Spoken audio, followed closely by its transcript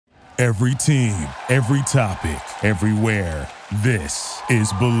Every team, every topic, everywhere. This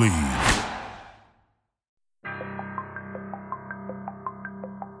is Believe.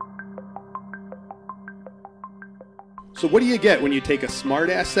 So what do you get when you take a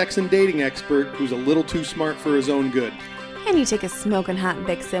smart-ass sex and dating expert who's a little too smart for his own good? And you take a smoking hot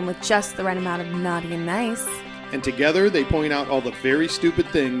vixen with just the right amount of naughty and nice. And together they point out all the very stupid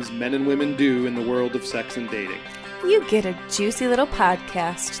things men and women do in the world of sex and dating. You get a juicy little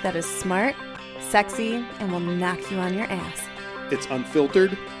podcast that is smart, sexy, and will knock you on your ass. It's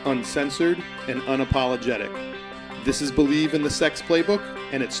unfiltered, uncensored, and unapologetic. This is Believe in the Sex Playbook,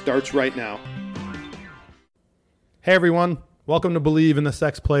 and it starts right now. Hey everyone, welcome to Believe in the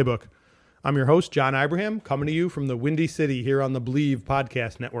Sex Playbook. I'm your host, John Ibrahim, coming to you from the Windy City here on the Believe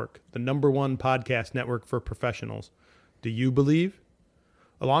Podcast Network, the #1 podcast network for professionals. Do you believe?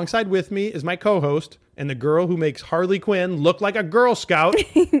 Alongside with me is my co-host and the girl who makes Harley Quinn look like a Girl Scout,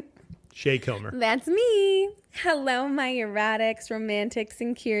 Shay Kilmer. That's me. Hello, my erotics, romantics,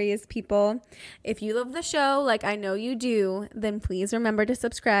 and curious people. If you love the show like I know you do, then please remember to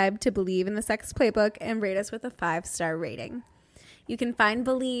subscribe to Believe in the Sex Playbook and rate us with a 5-star rating. You can find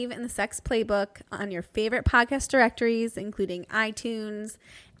Believe in the Sex Playbook on your favorite podcast directories, including iTunes,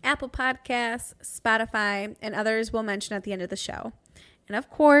 Apple Podcasts, Spotify, and others we'll mention at the end of the show. And of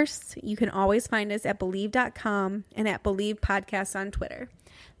course, you can always find us at Believe.com and at Believe Podcasts on Twitter.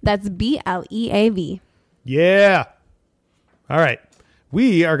 That's BLEAV. Yeah. All right.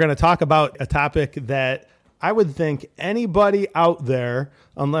 We are going to talk about a topic that I would think anybody out there,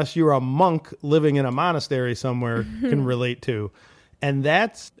 unless you're a monk living in a monastery somewhere, can relate to. And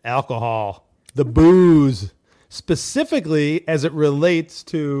that's alcohol, the booze, specifically as it relates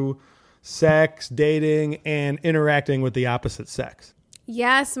to sex, dating, and interacting with the opposite sex.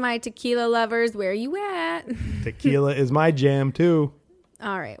 Yes, my tequila lovers, where you at? Tequila is my jam, too.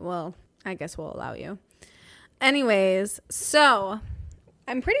 All right, well, I guess we'll allow you. Anyways, so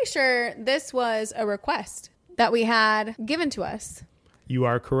I'm pretty sure this was a request that we had given to us. You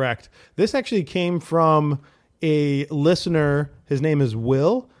are correct. This actually came from a listener. His name is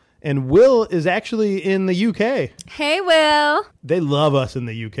Will, and Will is actually in the UK. Hey, Will. They love us in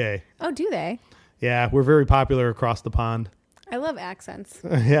the UK. Oh, do they? Yeah, we're very popular across the pond. I love accents.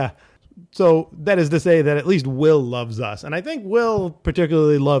 Yeah. So that is to say that at least Will loves us. And I think Will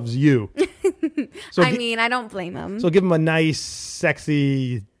particularly loves you. So I don't blame him. So give him a nice,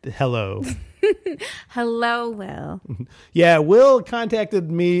 sexy hello. Hello, Will. Yeah, Will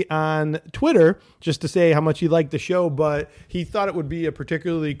contacted me on Twitter just to say how much he liked the show, but he thought it would be a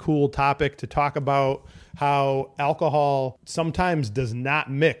particularly cool topic to talk about how alcohol sometimes does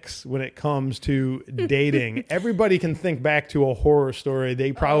not mix when it comes to dating. Everybody can think back to a horror story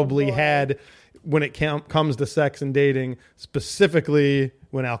they probably had when it comes to sex and dating, specifically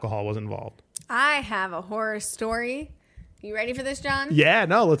when alcohol was involved. I have a horror story. You ready for this, John? Yeah,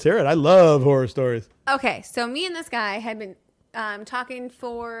 no, let's hear it. I love horror stories. Okay, so me and this guy had been talking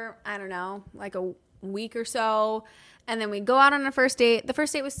for, I don't know, like a week or so. And then we go out on a first date. The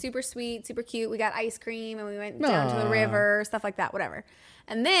first date was super sweet, super cute. We got ice cream and we went down to the river, stuff like that, whatever.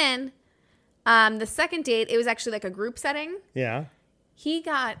 And then the second date, it was actually like a group setting. Yeah. He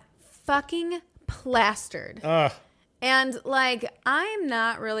got fucking plastered. And, like, I'm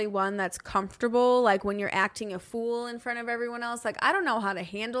not really one that's comfortable, like, when you're acting a fool in front of everyone else. Like, I don't know how to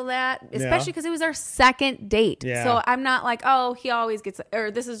handle that, especially because it was our second date. Yeah. So I'm not like, oh, he always gets, or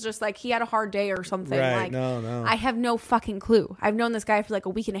this is just like he had a hard day or something. Right, like, no. I have no fucking clue. I've known this guy for like a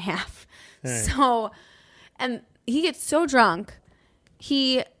week and a half. Hey. So, and he gets so drunk,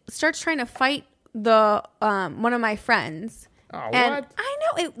 he starts trying to fight the one of my friends. Oh, and what? I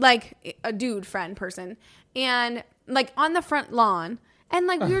know it, like a dude friend person, and like on the front lawn, and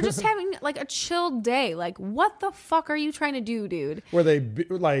like we were just having like a chill day. Like, what the fuck are you trying to do, dude? Were they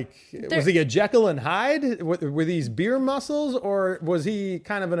like, was he a Jekyll and Hyde? Were these beer muscles, or was he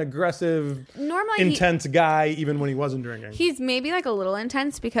kind of an aggressive, intense guy even when he wasn't drinking? He's maybe like a little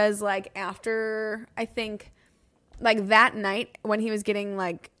intense because like after, I think, like that night when he was getting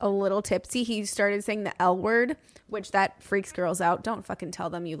like a little tipsy, he started saying the L word, which that freaks girls out. Don't fucking tell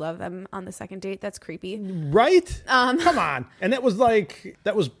them you love them on the second date. That's creepy. Right? Come on. And that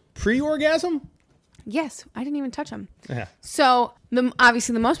was pre-orgasm? Yes, I didn't even touch him. Yeah. So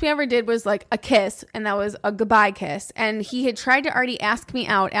obviously the most we ever did was like a kiss, and that was a goodbye kiss. And he had tried to already ask me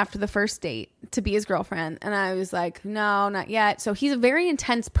out after the first date to be his girlfriend, and I was like, no, not yet. So he's a very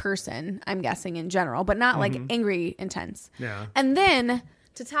intense person, I'm guessing in general, but not like angry intense. Yeah. And then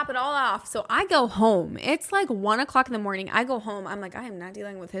to top it all off, so I go home. It's like 1 o'clock in the morning. I go home. I'm like, I am not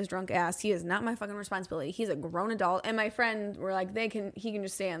dealing with his drunk ass. He is not my fucking responsibility. He's a grown adult. And my friend were like, he can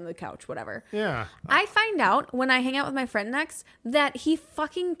just stay on the couch, whatever. Yeah. I find out when I hang out with my friend next that he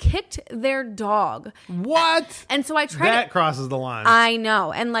fucking kicked their dog. What? And so I tried. That crosses the line. I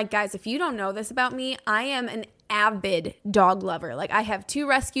know. And like, guys, if you don't know this about me, I am an avid dog lover. Like, I have 2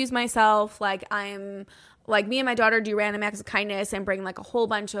 rescues myself. Like, I'm like, me and my daughter do random acts of kindness and bring like a whole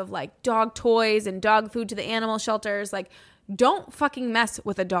bunch of like dog toys and dog food to the animal shelters. Like, don't fucking mess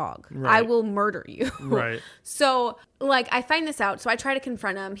with a dog. Right. I will murder you. Right. So like, I find this out. So I try to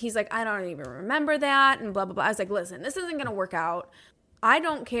confront him. He's like, I don't even remember that. And blah, blah, blah. I was like, listen, this isn't going to work out. I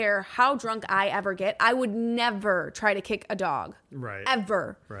don't care how drunk I ever get. I would never try to kick a dog. Right.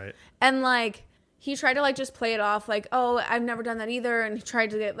 Ever. Right. And like, he tried to like just play it off like, oh, I've never done that either. And he tried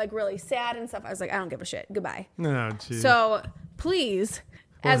to get like really sad and stuff. I was like, I don't give a shit. Goodbye. No, geez. So please.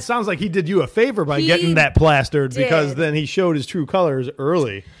 Well, it sounds like he did you a favor by getting that plastered because then he showed his true colors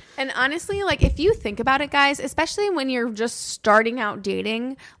early. And honestly, like, if you think about it, guys, especially when you're just starting out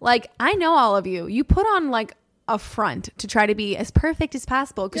dating, like, I know all of you. You put on like a front to try to be as perfect as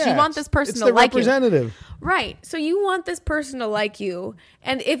possible because you want this person to like you. It's the representative. Right. So you want this person to like you.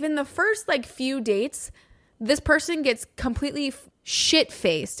 And if in the first like few dates, this person gets completely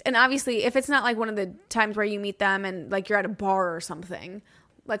shit-faced, and obviously if it's not like one of the times where you meet them and like you're at a bar or something,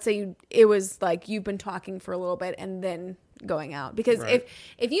 let's say it was like you've been talking for a little bit and then going out. Because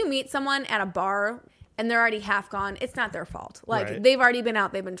if you meet someone at a bar and they're already half gone, it's not their fault. Like they've already been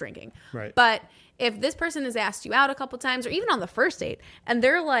out, they've been drinking. Right. But if this person has asked you out a couple times or even on the first date and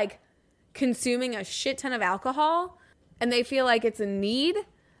they're like consuming a shit ton of alcohol and they feel like it's a need,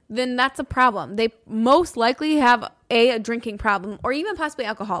 then that's a problem. They most likely have a drinking problem or even possibly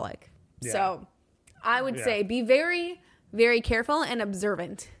alcoholic. Yeah. So I would say be very, very careful and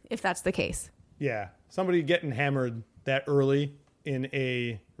observant if that's the case. Yeah. Somebody getting hammered that early in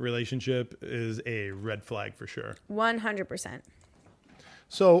a relationship is a red flag for sure. 100%.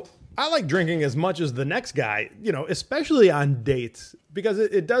 So I like drinking as much as the next guy, you know, especially on dates, because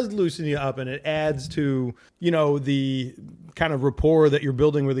it does loosen you up and it adds to, you know, the kind of rapport that you're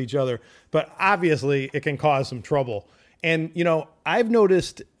building with each other. But obviously it can cause some trouble. And, you know, I've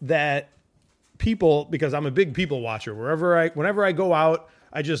noticed that people, because I'm a big people watcher, whenever I go out,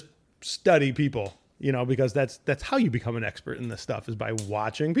 I just study people, you know, because that's how you become an expert in this stuff, is by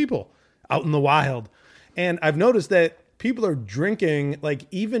watching people out in the wild. And I've noticed that people are drinking like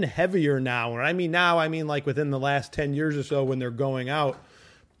even heavier now. And I mean like within the last 10 years or so when they're going out.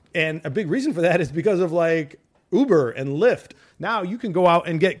 And a big reason for that is because of like Uber and Lyft. Now you can go out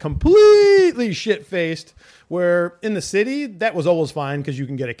and get completely shit-faced, where in the city, that was always fine because you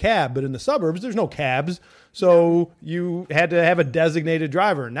can get a cab. But in the suburbs, there's no cabs. So you had to have a designated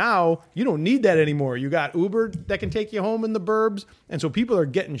driver. Now you don't need that anymore. You got Uber that can take you home in the burbs. And so people are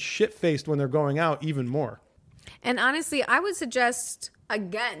getting shit-faced when they're going out even more. And honestly, I would suggest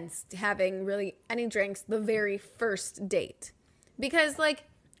against having really any drinks the very first date. Because, like,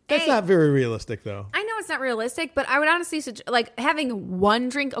 that's not very realistic, though. I know it's not realistic, but I would honestly suggest, like, having one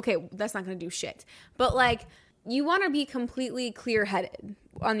drink, okay, that's not going to do shit. But, like, you want to be completely clear-headed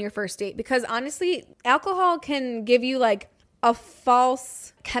on your first date. Because, honestly, alcohol can give you, like, a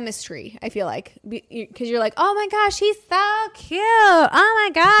false chemistry, I feel like. Because you're like, oh, my gosh, he's so cute. Oh,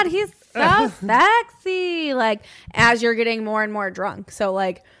 my God, he's so sexy, like, as you're getting more and more drunk. So,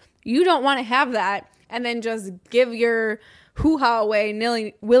 like, you don't want to have that and then just give your hoo-ha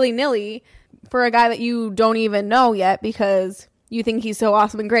away willy-nilly for a guy that you don't even know yet because you think he's so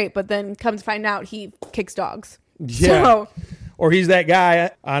awesome and great, but then come to find out he kicks dogs. Yeah. So, or he's that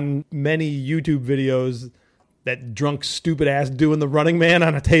guy on many YouTube videos, that drunk stupid ass doing the Running Man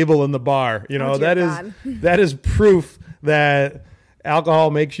on a table in the bar. You know, that is proof that alcohol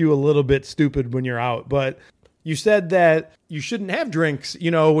makes you a little bit stupid when you're out. But you said that you shouldn't have drinks,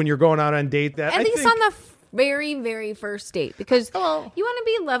 you know, when you're going out on date. That at least on the very, very first date, because you want to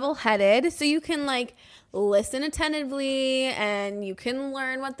be level-headed so you can, like, listen attentively and you can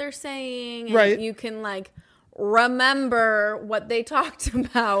learn what they're saying and you can, like, remember what they talked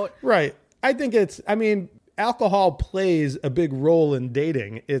about. Right. I think alcohol plays a big role in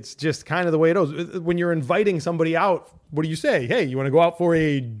dating. It's just kind of the way it is. When you're inviting somebody out, what do you say? Hey, you want to go out for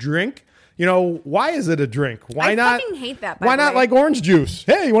a drink? You know, why is it a drink? Why not? I fucking hate that. Why not like orange juice?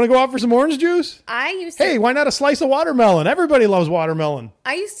 Hey, you want to go out for some orange juice? Hey, why not a slice of watermelon? Everybody loves watermelon.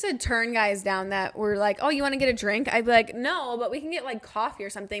 I used to turn guys down that were like, oh, you want to get a drink? I'd be like, no, but we can get like coffee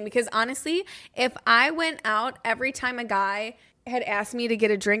or something. Because honestly, if I went out every time a guy had asked me to get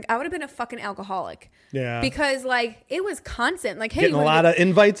a drink, I would have been a fucking alcoholic. Yeah. Because like it was constant. Like, hey, Getting a lot of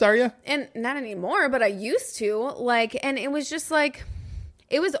invites, are you? and not anymore, but I used to. Like, and it was just like,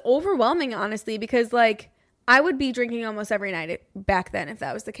 it was overwhelming, honestly, because like I would be drinking almost every night back then if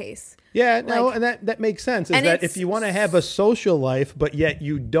that was the case. Yeah, no, Like, and that makes sense. Is and that it's- if you want to have a social life, but yet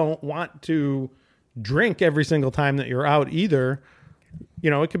you don't want to drink every single time that you're out either,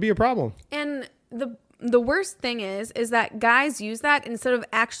 it could be a problem. And the worst thing is that guys use that instead of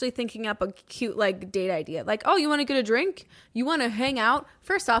actually thinking up a cute like date idea. Like, oh, you want to get a drink? You want to hang out?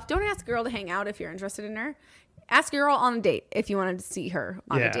 First off, don't ask a girl to hang out if you're interested in her. Ask a girl on a date if you wanted to see her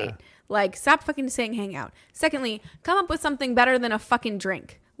on a date. Like, stop fucking saying hang out. Secondly, come up with something better than a fucking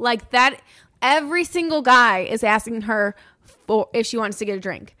drink. Like that, every single guy is asking her for if she wants to get a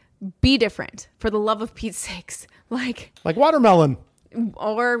drink. Be different, for the love of Pete's sakes. Like Watermelon.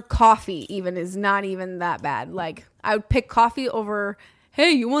 or coffee even is not even that bad. Like, I would pick coffee over,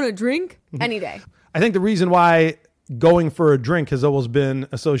 hey, you want a drink? Any day. I think the reason why going for a drink has always been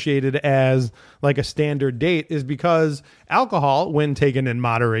associated as like a standard date is because alcohol, when taken in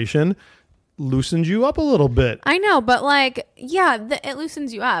moderation, loosens you up a little bit. I know, but like, yeah, it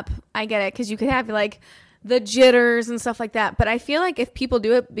loosens you up. I get it, because you could have like the jitters and stuff like that. But I feel like if people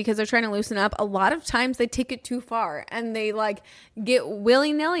do it because they're trying to loosen up, a lot of times they take it too far and they like get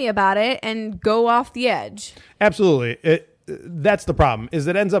willy-nilly about it and go off the edge. Absolutely. That's the problem, is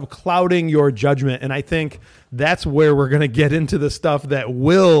it ends up clouding your judgment. And I think that's where we're going to get into the stuff that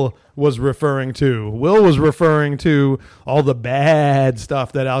Will was referring to. Will was referring to all the bad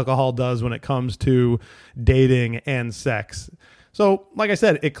stuff that alcohol does when it comes to dating and sex. So, like I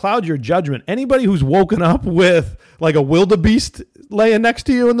said, it clouds your judgment. Anybody who's woken up with like a wildebeest laying next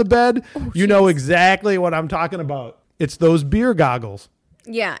to you in the bed, you know exactly what I'm talking about. It's those beer goggles.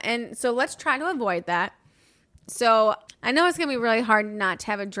 Yeah, and so let's try to avoid that. So I know it's going to be really hard not to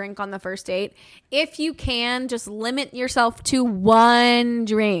have a drink on the first date. If you can, just limit yourself to one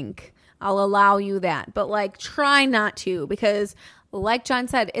drink. I'll allow you that. But like, try not to, because like John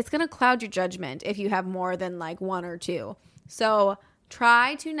said, it's going to cloud your judgment if you have more than like one or two. So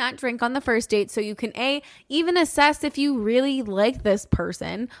try to not drink on the first date so you can even assess if you really like this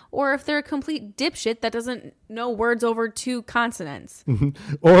person or if they're a complete dipshit that doesn't know words over two consonants.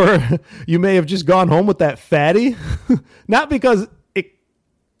 Or you may have just gone home with that fatty, not because it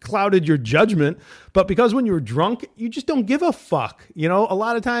clouded your judgment, but because when you're drunk, you just don't give a fuck. A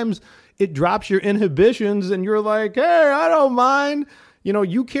lot of times it drops your inhibitions and you're like, hey, I don't mind.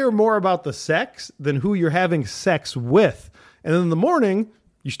 You care more about the sex than who you're having sex with. And then in the morning,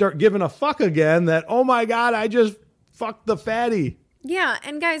 you start giving a fuck again that, oh my God, I just fucked the fatty. Yeah.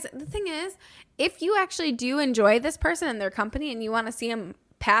 And guys, the thing is, if you actually do enjoy this person and their company and you want to see them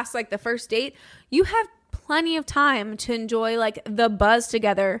past like the first date, you have plenty of time to enjoy like the buzz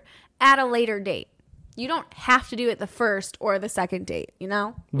together at a later date. You don't have to do it the first or the second date,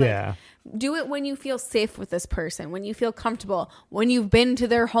 Like, Yeah. do it when you feel safe with this person, when you feel comfortable, when you've been to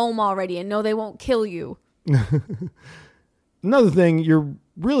their home already and know they won't kill you. Another thing, you're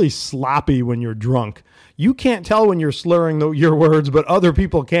really sloppy when you're drunk. You can't tell when you're slurring your words, but other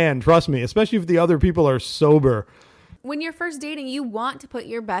people can, trust me, especially if the other people are sober. When you're first dating, you want to put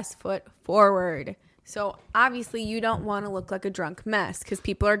your best foot forward. So obviously you don't want to look like a drunk mess because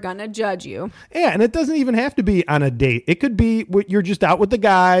people are going to judge you. Yeah, and it doesn't even have to be on a date. It could be you're just out with the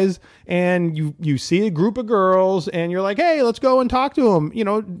guys and you see a group of girls and you're like, hey, let's go and talk to them. You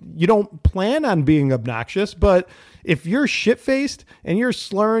don't plan on being obnoxious, but if you're shit-faced and you're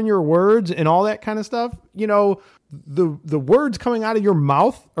slurring your words and all that kind of stuff, the words coming out of your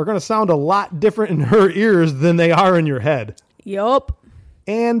mouth are going to sound a lot different in her ears than they are in your head. Yup.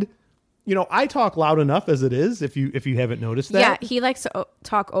 And I talk loud enough as it is, if you haven't noticed that. Yeah, he likes to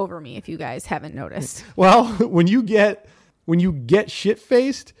talk over me, if you guys haven't noticed. Well, when you get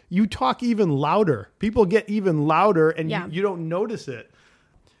shit-faced, you talk even louder. People get even louder and you don't notice it.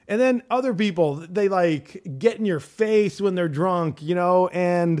 And then other people, they like get in your face when they're drunk,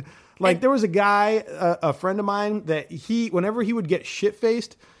 and there was a guy, a friend of mine, that whenever he would get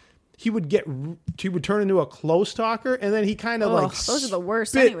shit-faced, he would turn into a close talker, and then he kind of those are the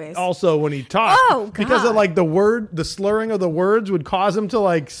worst anyways. Also when he talked. Oh, God. Because of the slurring of the words would cause him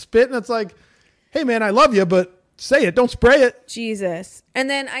to spit, and it's like, hey man, I love you, but say it, don't spray it. Jesus. And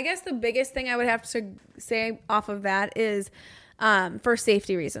then I guess the biggest thing I would have to say off of that is for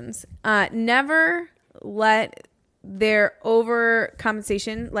safety reasons. Never let their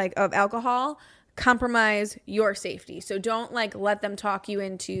overcompensation of alcohol compromise your safety. So don't let them talk you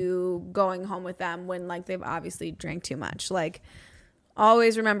into going home with them when they've obviously drank too much.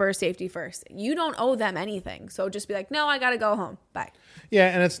 Always remember safety first. You don't owe them anything. So just be like, no, I got to go home. Bye. Yeah,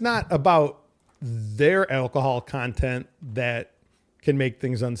 and it's not about their alcohol content that can make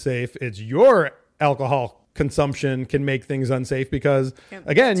things unsafe. It's your alcohol consumption can make things unsafe because,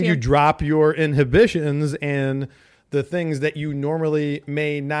 again, you drop your inhibitions, and the things that you normally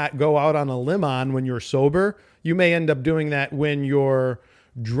may not go out on a limb on when you're sober, you may end up doing that when you're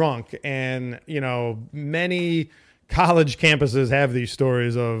drunk. And, many college campuses have these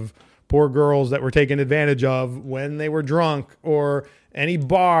stories of poor girls that were taken advantage of when they were drunk, or any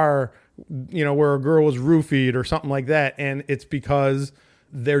bar, where a girl was roofied or something like that. And it's because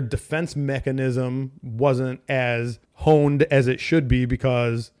their defense mechanism wasn't as honed as it should be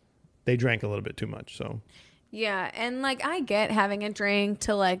because they drank a little bit too much. So, yeah. And I get having a drink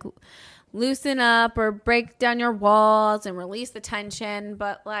to loosen up or break down your walls and release the tension.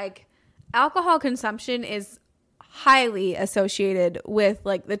 But alcohol consumption is highly associated with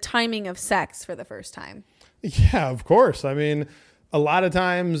the timing of sex for the first time. Yeah, of course. I mean, a lot of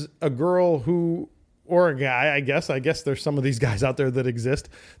times a girl or a guy, I guess there's some of these guys out there that exist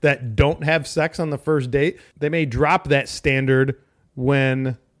that don't have sex on the first date. They may drop that standard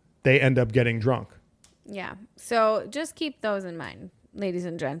when they end up getting drunk. Yeah. So just keep those in mind, ladies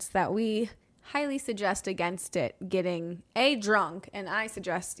and gents, that we highly suggest against it getting drunk. And I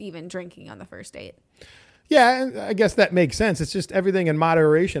suggest even drinking on the first date. Yeah, I guess that makes sense. It's just everything in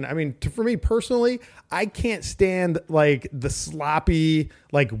moderation. I mean, for me personally, I can't stand the sloppy,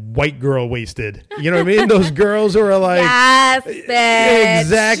 white girl wasted. You know what I mean? Those girls who are yes, bitch.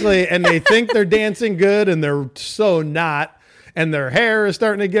 Exactly. And they think they're dancing good and they're so not. And their hair is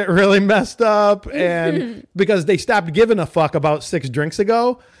starting to get really messed up. And because they stopped giving a fuck about 6 drinks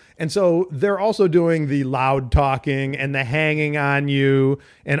ago. And so they're also doing the loud talking and the hanging on you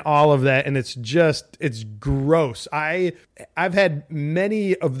and all of that. And it's gross. I've had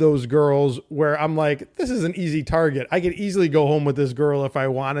many of those girls where I'm like, this is an easy target. I could easily go home with this girl if I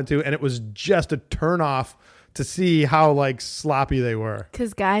wanted to. And it was just a turnoff to see how sloppy they were.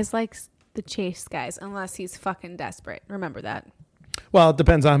 Because guys like the chase guys, unless he's fucking desperate. Remember that. Well, it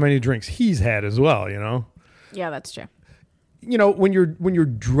depends on how many drinks he's had as well, Yeah, that's true. When you're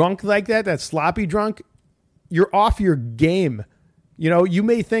drunk like that sloppy drunk, you're off your game. You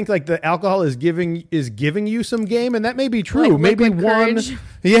may think the alcohol is giving you some game, and that may be true. Maybe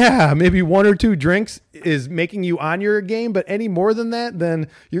maybe 1 or 2 drinks is making you on your game, but any more than that, then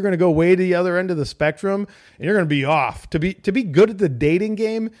you're going to go way to the other end of the spectrum and you're going to be off. To be good at the dating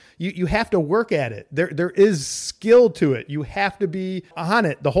game, you have to work at it. There is skill to it. You have to be on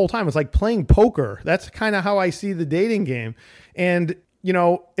it the whole time. It's like playing poker. That's kind of how I see the dating game. And,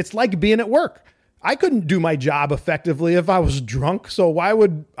 it's like being at work. I couldn't do my job effectively if I was drunk. So why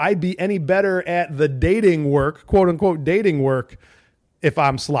would I be any better at the dating work, quote unquote dating work, if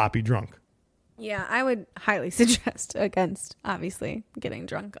I'm sloppy drunk? Yeah, I would highly suggest against, obviously, getting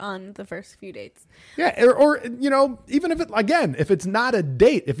drunk on the first few dates. Yeah, or even if it's not a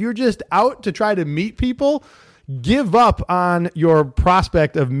date, if you're just out to try to meet people, give up on your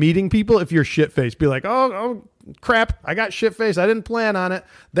prospect of meeting people if you're shit-faced. Be like, oh, crap, I got shit-faced. I didn't plan on it.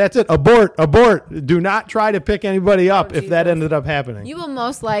 That's it. Abort. Do not try to pick anybody up if that ended up happening. You will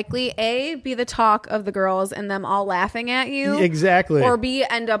most likely, A, be the talk of the girls and them all laughing at you. Exactly. Or B,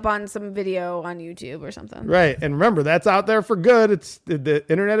 end up on some video on YouTube or something. Right. And remember, that's out there for good. It's the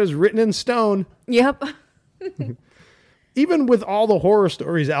internet is written in stone. Yep. Even with all the horror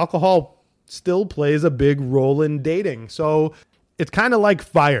stories, alcohol still plays a big role in dating. So it's kind of like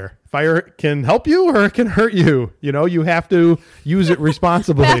fire. Fire can help you or it can hurt you. You have to use it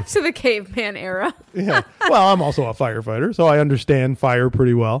responsibly. Back to the caveman era. Yeah. Well, I'm also a firefighter, so I understand fire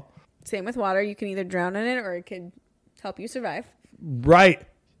pretty well. Same with water. You can either drown in it or it could help you survive. Right.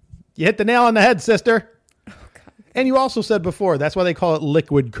 You hit the nail on the head, sister. And you also said before, that's why they call it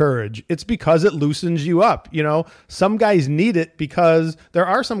liquid courage. It's because it loosens you up. Some guys need it because there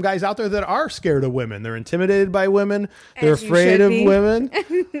are some guys out there that are scared of women. They're intimidated by women. They're afraid of women.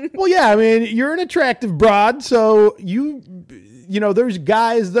 Well, yeah, I mean, you're an attractive broad. So there's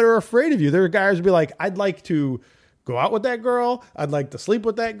guys that are afraid of you. There are guys who be like, I'd like to go out with that girl. I'd like to sleep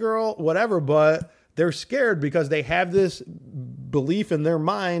with that girl, whatever. But they're scared because they have this belief in their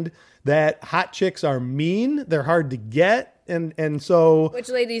mind that hot chicks are mean, they're hard to get, and so... Which,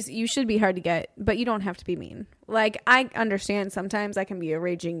 ladies, you should be hard to get, but you don't have to be mean. I understand sometimes I can be a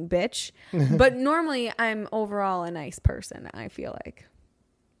raging bitch, but normally I'm overall a nice person, I feel like.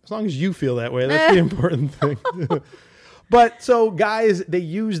 As long as you feel that way, that's the important thing. But so guys, they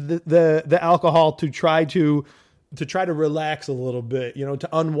use the alcohol to try to to try to relax a little bit, you know, to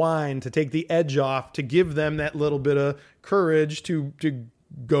unwind, to take the edge off, to give them that little bit of courage to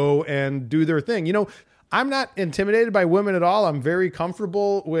go and do their thing. You know, I'm not intimidated by women at all. I'm very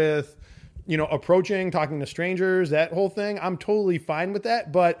comfortable with, you know, approaching, talking to strangers, that whole thing. I'm totally fine with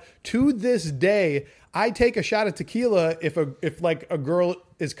that. But to this day, I take a shot of tequila if like a girl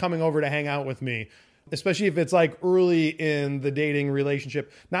is coming over to hang out with me, especially if it's like early in the dating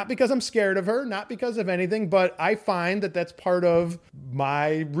relationship. Not because I'm scared of her, not because of anything, but I find that that's part of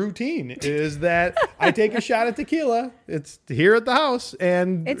my routine is that I take a shot of tequila. It's here at the house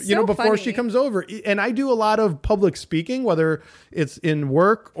and, It's you know, so before funny. she comes over. And I do a lot of public speaking, whether it's in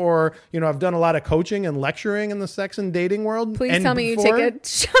work or, you know, I've done a lot of coaching and lecturing in the sex and dating world. Please And tell me before- you take a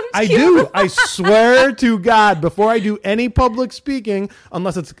shot of I tequila. do. I swear to God, before I do any public speaking,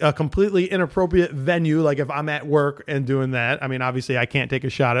 unless it's a completely inappropriate venue, like if I'm at work and doing that, I mean, obviously I can't take a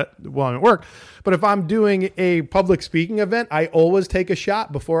shot while I'm at work, but if I'm doing a public speaking event, I always take a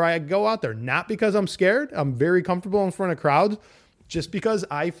shot before I go out there. Not because I'm scared. I'm very comfortable in front of crowds, just because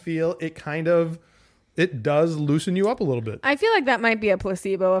I feel it does loosen you up a little bit. I feel like that might be a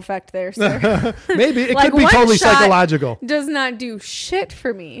placebo effect there, sir. Maybe it Like, could be one totally shot psychological. Does not do shit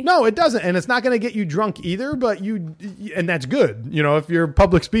for me. No, it doesn't. And it's not going to get you drunk either, but and that's good. You know, if you're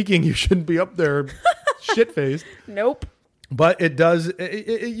public speaking, you shouldn't be up there shit-faced. Nope. But it does,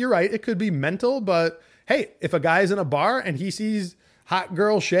 you're right. It could be mental, but hey, if a guy's in a bar and he sees hot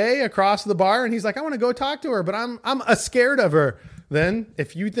girl Shay across the bar and he's like, I want to go talk to her, but I'm scared of her. Then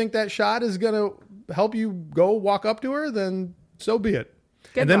if you think that shot is going to help you go walk up to her, then so be it.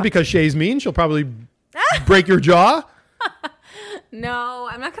 Good and then luck. because Shay's mean, she'll probably break your jaw. No,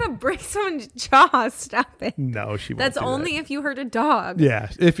 I'm not going to break someone's jaw. Stop it. No, she won't. That's do only that. if you hurt a dog. Yeah,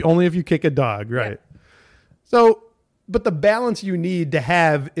 only if you kick a dog, right? So, but the balance you need to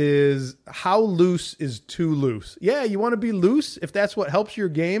have is how loose is too loose. Yeah, you want to be loose if that's what helps your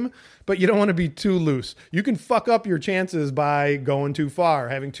game, but you don't want to be too loose. You can fuck up your chances by going too far,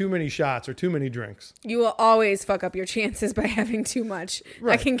 having too many shots or too many drinks. You will always fuck up your chances by having too much.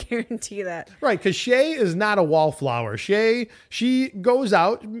 Right. I can guarantee that. Right, because Shay is not a wallflower. Shay, she goes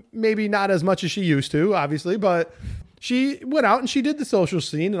out, maybe not as much as she used to, obviously, but she went out and she did the social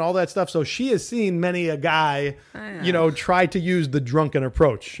scene and all that stuff. So she has seen many a guy, you know, try to use the drunken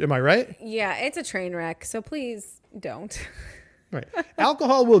approach. Am I right? Yeah, it's a train wreck, so please don't. Right.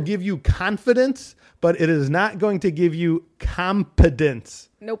 Alcohol will give you confidence, but it is not going to give you competence.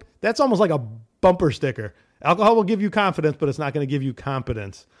 Nope. That's almost like a bumper sticker. Alcohol will give you confidence, but it's not going to give you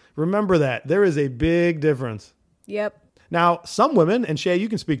competence. Remember that. There is a big difference. Yep. Now, some women, and Shay, you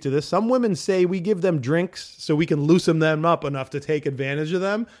can speak to this, some women say we give them drinks so we can loosen them up enough to take advantage of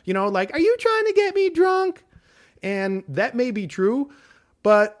them. You know, like, are you trying to get me drunk? And that may be true,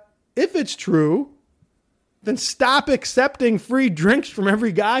 but if it's true, then stop accepting free drinks from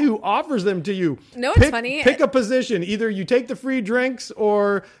every guy who offers them to you. No, it's funny. Pick a position. Either you take the free drinks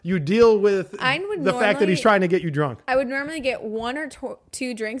or you deal with the fact that he's trying to get you drunk. I would normally get one or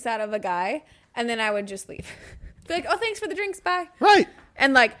two drinks out of a guy, and then I would just leave. Be like, oh, thanks for the drinks, bye. Right.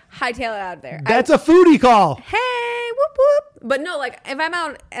 And like hightail it out of there. That's a foodie call. Hey, whoop whoop. But no, like if I'm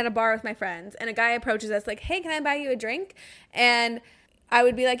out at a bar with my friends and a guy approaches us like, hey, can I buy you a drink? And I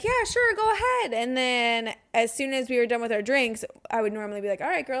would be like, yeah, sure, go ahead. And then as soon as we were done with our drinks, I would normally be like, all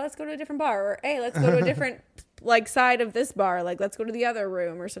right, girl, let's go to a different bar. Or hey, let's go to a different like side of this bar. Like, let's go to the other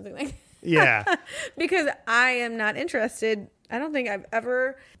room or something like that. Yeah. Because I am not interested. I don't think I've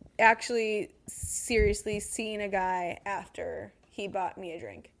ever actually seriously seen a guy after he bought me a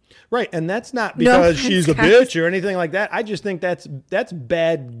drink. Right, and that's not No because offense, she's a guys. bitch or anything like that. I just think that's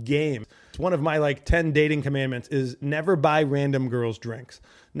bad game. It's one of my like 10 dating commandments is never buy random girls drinks.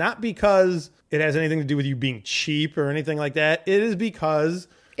 Not because it has anything to do with you being cheap or anything like that. It is because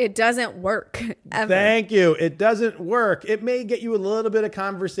It doesn't work ever. thank you. It doesn't work. It may get you a little bit of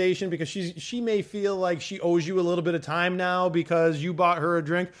conversation because she may feel like she owes you a little bit of time now because you bought her a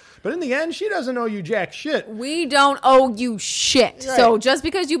drink. But in the end, she doesn't owe you jack shit. We don't owe you shit. Right. So just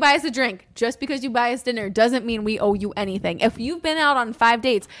because you buy us a drink, just because you buy us dinner, doesn't mean we owe you anything. If you've been out on 5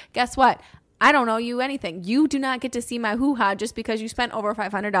 dates, guess what? I don't owe you anything. You do not get to see my hoo-ha just because you spent over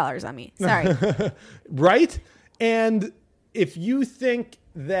 $500 on me. Sorry. Right? And if you think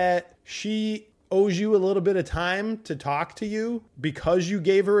that she owes you a little bit of time to talk to you because you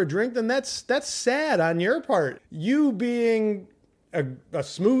gave her a drink, then that's sad on your part. You being a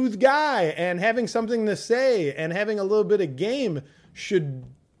smooth guy and having something to say and having a little bit of game should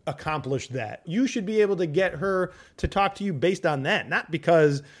accomplish that. You should be able to get her to talk to you based on that, not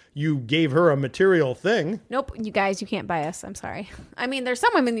because you gave her a material thing. Nope, you guys, you can't buy us. I'm sorry. I mean, there's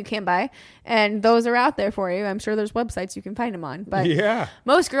some women you can't buy, and those are out there for you. I'm sure there's websites you can find them on. But Yeah.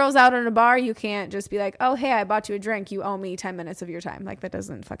 most girls out in a bar, you can't just be like, oh, hey, I bought you a drink. You owe me 10 minutes of your time. Like, that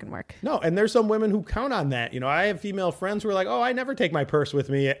doesn't fucking work. No, and there's some women who count on that. You know, I have female friends who are like, oh, I never take my purse with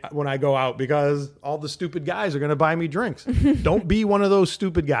me when I go out because all the stupid guys are going to buy me drinks. Don't be one of those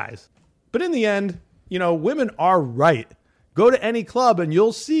stupid guys. But in the end, you know, women are right. Go to any club and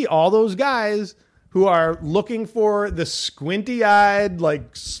you'll see all those guys who are looking for the squinty-eyed,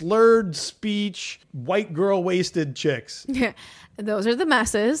 like slurred speech, white girl wasted chicks. Yeah, those are the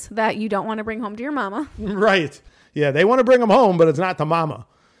messes that you don't want to bring home to your mama. Right. Yeah, they want to bring them home, but it's not to mama.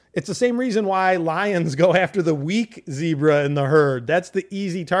 It's the same reason why lions go after the weak zebra in the herd. That's the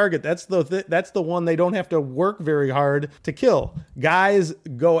easy target. That's the one they don't have to work very hard to kill. Guys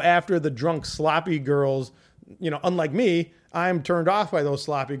go after the drunk, sloppy girls. You know, unlike me, I'm turned off by those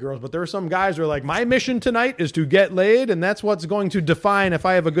sloppy girls. But there are some guys who are like, my mission tonight is to get laid, and that's what's going to define if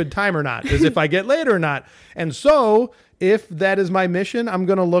I have a good time or not, is if I get laid or not. And so, if that is my mission, I'm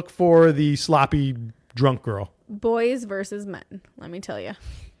going to look for the sloppy drunk girl. Boys versus men, let me tell you.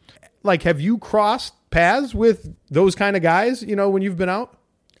 Like, have you crossed paths with those kind of guys, you know, when you've been out?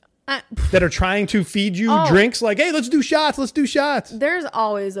 That are trying to feed you drinks like, hey, let's do shots. There's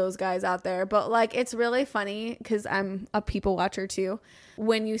always those guys out there. But, like, it's really funny because I'm a people watcher, too.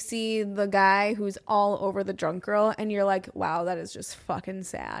 When you see the guy who's all over the drunk girl and you're like, wow, that is just fucking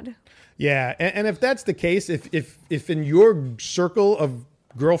sad. Yeah. And if that's the case, if in your circle of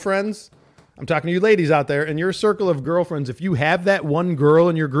girlfriends, I'm talking to you ladies out there, in your circle of girlfriends, if you have that one girl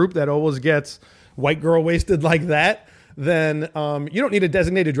in your group that always gets white girl wasted like that, then you don't need a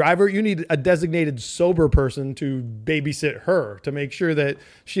designated driver. You need a designated sober person to babysit her to make sure that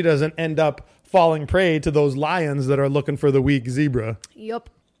she doesn't end up falling prey to those lions that are looking for the weak zebra. Yup.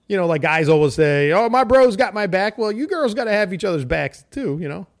 You know, like guys always say, oh, my bro's got my back. Well, you girls got to have each other's backs too, you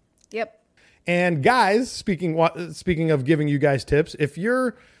know? Yep. And guys, speaking of giving you guys tips, if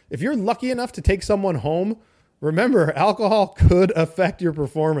you're lucky enough to take someone home, remember, alcohol could affect your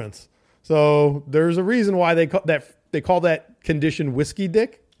performance. So there's a reason why they call that condition whiskey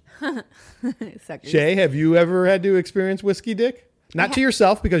dick. Shay, have you ever had to experience whiskey dick? Not to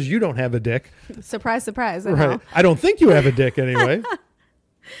yourself, because you don't have a dick. Surprise, surprise. I Right. know. I don't think you have a dick anyway.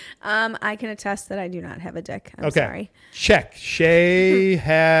 I can attest that I do not have a dick. I'm Okay. sorry. Check. Shay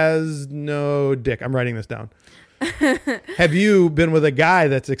has no dick. I'm writing this down. Have you been with a guy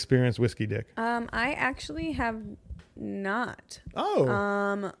that's experienced whiskey dick? I actually have not.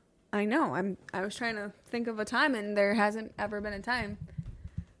 Oh. I know. I was trying to think of a time, and there hasn't ever been a time.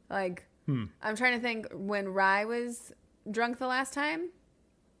 Like, I'm trying to think when Rye was drunk the last time,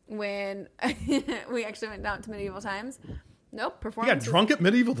 when we actually went down to medieval times. Nope. You Performance. got drunk at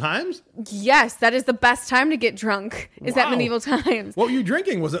medieval times? Yes, that is the best time to get drunk. Is at Wow. medieval times. What were you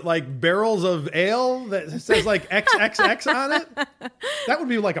drinking? Was it like barrels of ale that says like XXX on it? That would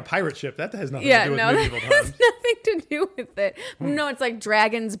be like a pirate ship. That has nothing to do with that medieval has times. nothing to do with it. No, it's like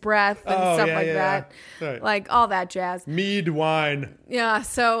dragon's breath and Oh, stuff yeah, like yeah, that. yeah. Right. Like all that jazz. Mead wine. Yeah,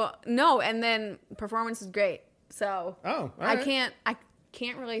 so no, and then performance is great. So Oh, all I right.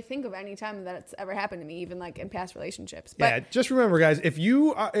 can't really think of any time that it's ever happened to me, even like in past relationships. But Yeah, just remember, guys, if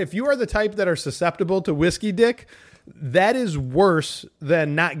you are the type that are susceptible to whiskey dick, that is worse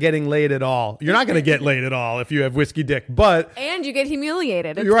than not getting laid at all. You're not going to get laid at all if you have whiskey dick, but and you get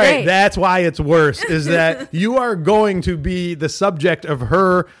humiliated. It's you're right. great. That's why it's worse, is that you are going to be the subject of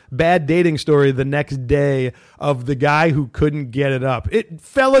her bad dating story the next day of the guy who couldn't get it up. It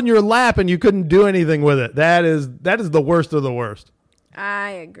fell in your lap and you couldn't do anything with it. That is the worst of the worst. I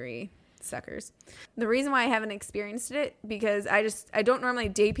agree. Suckers. The reason why I haven't experienced it because I don't normally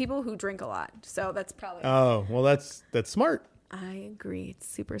date people who drink a lot. So that's probably Oh, well, that's smart. I agree. It's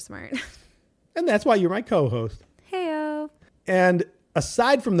super smart. And that's why you're my co-host. Heyo. And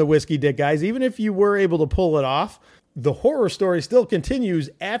aside from the whiskey dick, guys, even if you were able to pull it off, the horror story still continues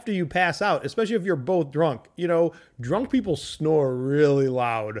after you pass out, especially if you're both drunk. You know, drunk people snore really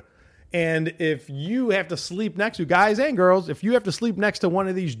loud. And if you have to sleep next to, guys and girls, if you have to sleep next to one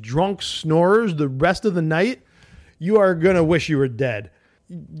of these drunk snorers the rest of the night, you are going to wish you were dead.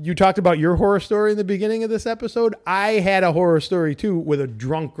 You talked about your horror story in the beginning of this episode. I had a horror story too with a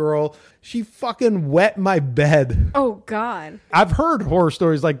drunk girl. She fucking wet my bed. Oh, God. I've heard horror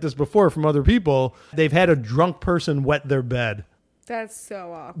stories like this before from other people. They've had a drunk person wet their bed. That's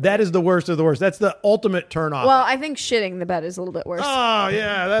so awful. That is the worst of the worst. That's the ultimate turn off. Well, I think shitting the bed is a little bit worse. Oh,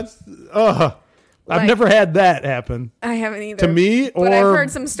 yeah, that's... I've Like- never had that happen. I haven't either. To me, but I've or- heard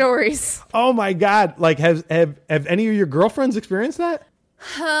some stories. Oh, my God. Like, have any of your girlfriends experienced that?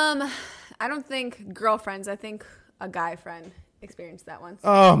 I don't think girlfriends. I think a guy friend experienced that once.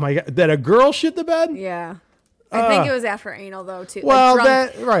 Oh my God. That a girl shit the bed? Yeah. I think it was after anal though too. Well,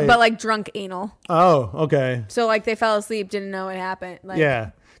 like drunk, right. But like drunk anal. Oh, okay. So like they fell asleep, didn't know it happened. Like,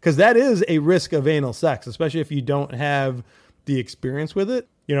 Yeah. Because that is a risk of anal sex, especially if you don't have the experience with it.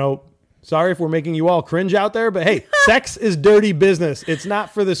 You know, sorry if we're making you all cringe out there, but hey, sex is dirty business. It's not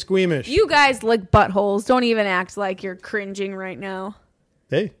for the squeamish. You guys lick buttholes. Don't even act like you're cringing right now.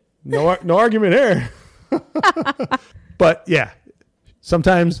 Hey, no argument here. But yeah,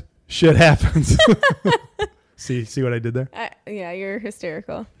 sometimes shit happens. See what I did there? Yeah, you're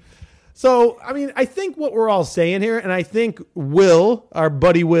hysterical. So, I mean, I think what we're all saying here, and I think Will, our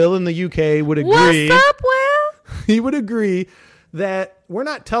buddy Will in the UK, would agree. What's up, Will? He would agree that we're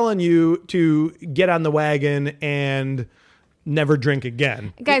not telling you to get on the wagon and never drink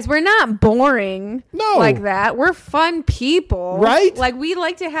again. Guys, we're not boring like that. We're fun people. Right? Like, we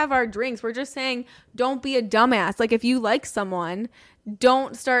like to have our drinks. We're just saying, don't be a dumbass. Like, if you like someone,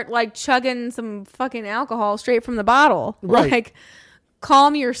 don't start, like, chugging some fucking alcohol straight from the bottle. Right. Like,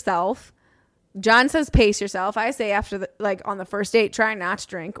 calm yourself. John says pace yourself. I say after, on the first date, try not to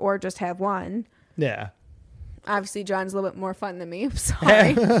drink or just have one. Yeah. Obviously, John's a little bit more fun than me. I'm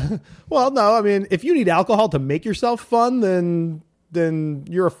sorry. Well, no, I mean, if you need alcohol to make yourself fun, then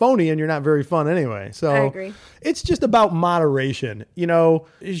you're a phony and you're not very fun anyway. So I agree. It's just about moderation. You know,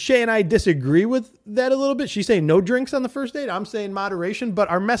 Shay and I disagree with that a little bit. She's saying no drinks on the first date. I'm saying moderation, but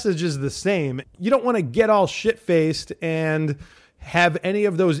our message is the same. You don't want to get all shit-faced and have any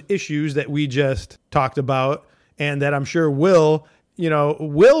of those issues that we just talked about and that I'm sure Will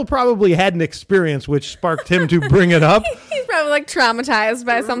probably had an experience which sparked him to bring it up. He's probably like traumatized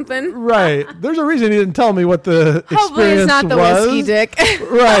by something. Right. There's a reason he didn't tell me what the experience Hopefully it's not the was. whiskey dick.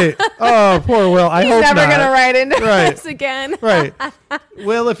 Right. Oh, poor Will. I hope He's never not. going to write into Right. us again. Right.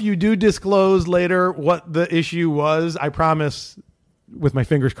 Will, if you do disclose later what the issue was, I promise, with my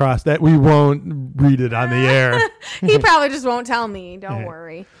fingers crossed, that we won't read it on the air. He probably just won't tell me. Don't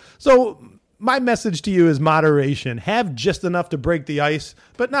worry. So my message to you is moderation. Have just enough to break the ice,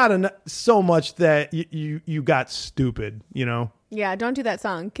 but not so much that you got stupid, you know? Yeah, don't do that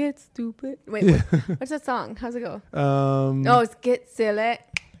song. Get stupid. Wait, what's that song? How's it go? It's Get Silly.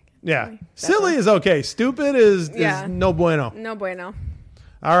 Yeah. Silly is okay. Stupid is no bueno. No bueno.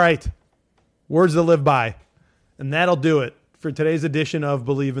 All right. Words to live by. And that'll do it for today's edition of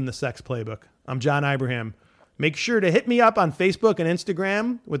Believe in the Sex Playbook. I'm John Ibrahim. Make sure to hit me up on Facebook and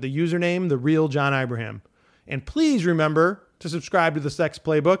Instagram with the username The Real John Ibrahim. And please remember to subscribe to the Sex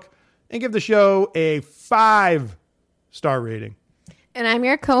Playbook and give the show a 5-star rating. And I'm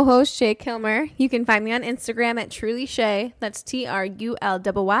your co-host, Shay Kilmer. You can find me on Instagram at Truly Shay. That's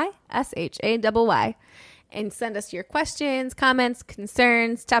TRULYSHAYY. And send us your questions, comments,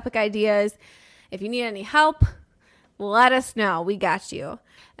 concerns, topic ideas. If you need any help, let us know. We got you.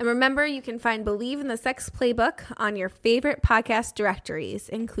 And remember, you can find Believe in the Sex Playbook on your favorite podcast directories,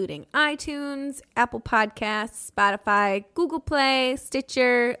 including iTunes, Apple Podcasts, Spotify, Google Play,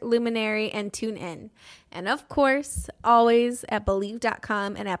 Stitcher, Luminary, and TuneIn. And of course, always at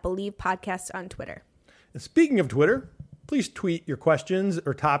Believe.com and at Believe Podcast on Twitter. And speaking of Twitter, please tweet your questions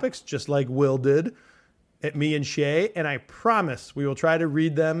or topics, just like Will did, at me and Shay, and I promise we will try to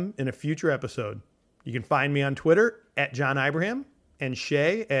read them in a future episode. You can find me on Twitter at John Ibrahim and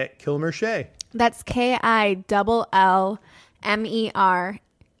Shay at Kilmer Shay. That's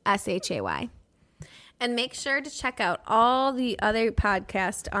KILLMERSHAY. And make sure to check out all the other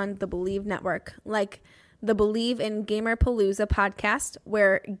podcasts on the Believe Network, like the Believe in Gamerpalooza podcast,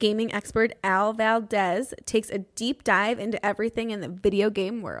 where gaming expert Al Valdez takes a deep dive into everything in the video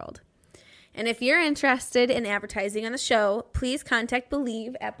game world. And if you're interested in advertising on the show, please contact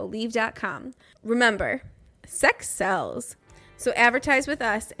Believe at Believe.com. Remember, sex sells. So advertise with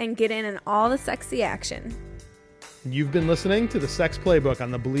us and get in on all the sexy action. You've been listening to the Sex Playbook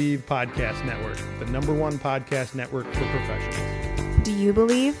on the Believe Podcast Network, the #1 podcast network for professionals. Do you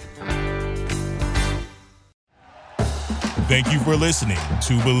believe? Thank you for listening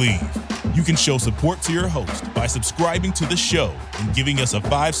to Believe. You can show support to your host by subscribing to the show and giving us a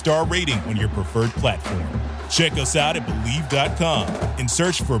 5-star rating on your preferred platform. Check us out at Believe.com and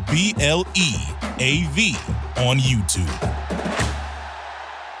search for BLEAV on YouTube.